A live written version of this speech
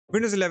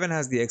Windows 11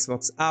 has the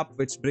Xbox app,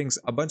 which brings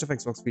a bunch of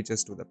Xbox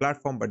features to the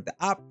platform, but the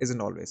app isn't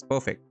always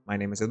perfect. My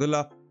name is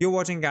Abdullah, you're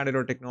watching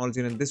Candid.Technology,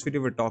 and in this video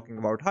we're talking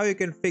about how you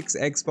can fix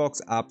Xbox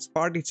app's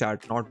party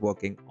chat not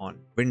working on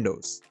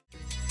Windows.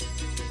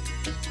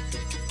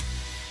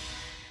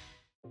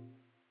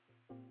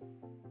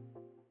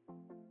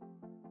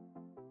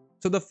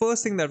 So the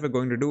first thing that we're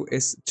going to do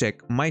is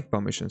check mic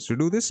permissions. To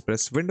do this,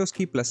 press Windows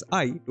key plus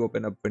I to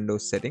open up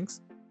Windows settings.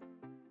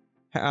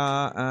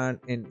 And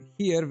in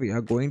here we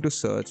are going to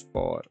search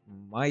for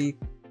mic,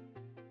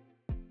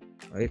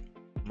 right?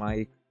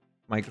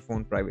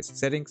 Microphone privacy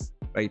settings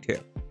right here.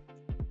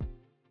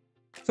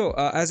 So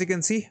as you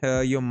can see,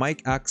 your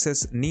mic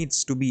access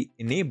needs to be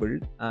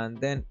enabled, and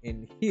then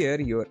in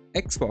here your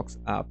Xbox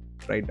app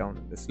right down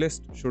in this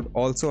list should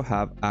also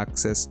have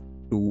access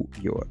to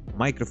your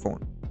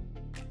microphone.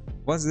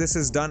 Once this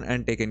is done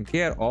and taken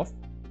care of,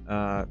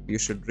 you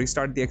should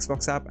restart the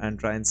Xbox app and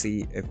try and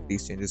see if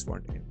these changes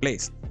weren't in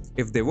place.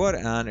 If they were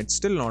and it's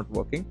still not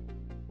working,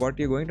 what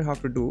you're going to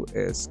have to do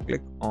is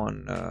click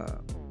on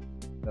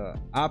the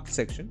app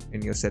section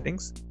in your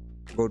settings,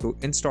 go to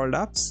installed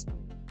apps.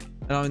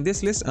 Now in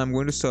this list, I'm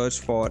going to search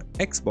for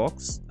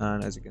Xbox,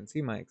 and as you can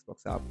see, my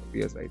Xbox app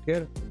appears right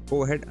here.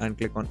 Go ahead and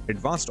click on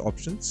advanced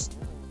options.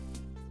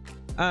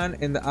 And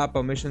in the app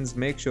permissions,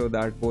 make sure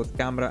that both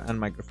camera and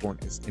microphone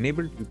is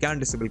enabled. You can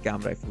disable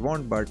camera if you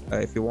want, but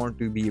if you want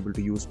to be able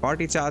to use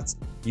party chats,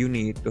 you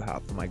need to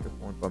have the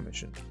microphone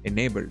permission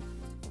enabled.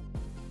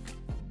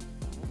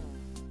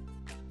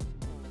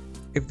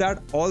 If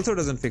that also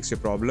doesn't fix your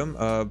problem,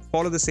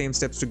 follow the same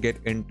steps to get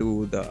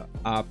into the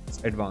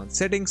app's advanced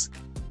settings.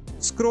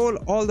 Scroll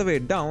all the way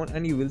down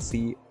and you will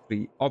see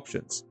 3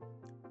 options.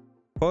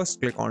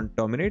 First, click on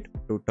terminate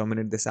to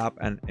terminate this app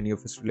and any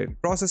of its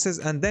related processes,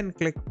 and then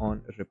click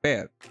on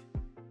repair.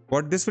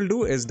 What this will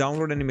do is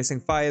download any missing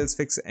files,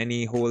 fix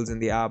any holes in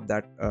the app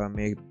that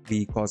may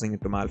be causing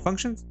it to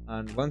malfunction.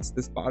 And once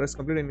this part is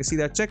complete and you see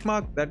that check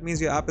mark, that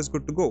means your app is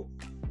good to go.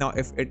 Now,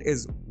 if it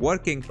is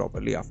working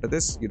properly after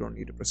this, you don't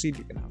need to proceed,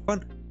 you can have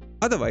fun.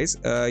 Otherwise,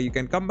 you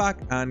can come back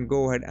and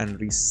go ahead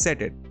and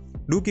reset it.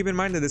 Do keep in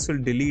mind that this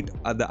will delete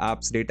the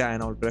app's data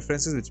and all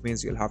preferences, which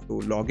means you'll have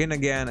to log in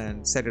again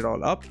and set it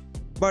all up.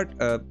 But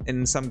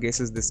in some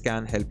cases, this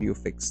can help you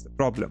fix the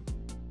problem.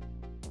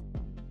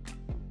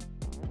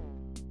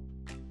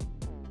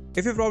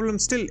 If your problem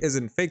still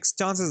isn't fixed,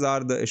 chances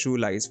are the issue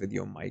lies with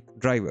your mic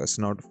drivers.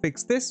 Now to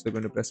fix this, we're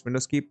going to press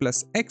Windows key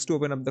plus X to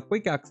open up the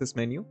quick access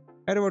menu.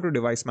 Head over to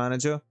device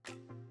manager,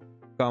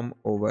 come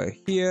over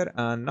here,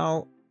 and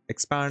now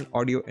expand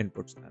audio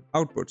inputs and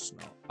outputs.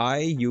 Now I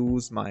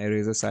use my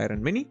Razer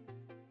Siren Mini.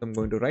 So I'm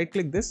going to right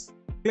click this,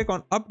 click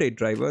on update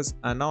drivers,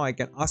 and now I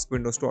can ask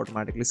Windows to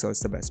automatically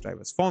search the best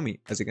drivers for me.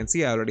 As you can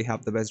see, I already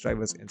have the best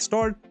drivers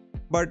installed,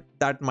 but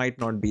that might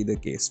not be the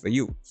case for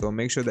you. So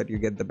make sure that you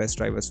get the best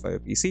drivers for your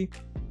PC.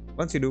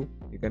 Once you do,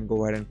 you can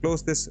go ahead and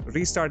close this,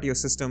 restart your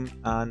system,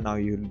 and now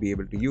you'll be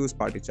able to use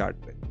party chat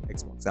with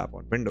Xbox app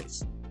on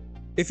Windows.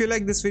 If you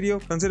like this video,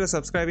 consider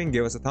subscribing,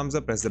 give us a thumbs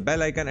up, press the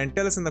bell icon, and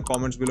tell us in the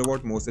comments below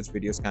what more such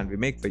videos can we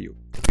make for you.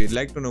 If you'd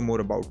like to know more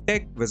about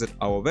tech, visit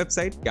our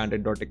website,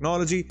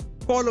 Candid.Technology,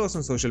 follow us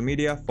on social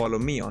media, follow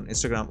me on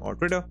Instagram or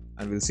Twitter,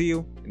 and we'll see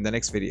you in the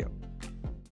next video.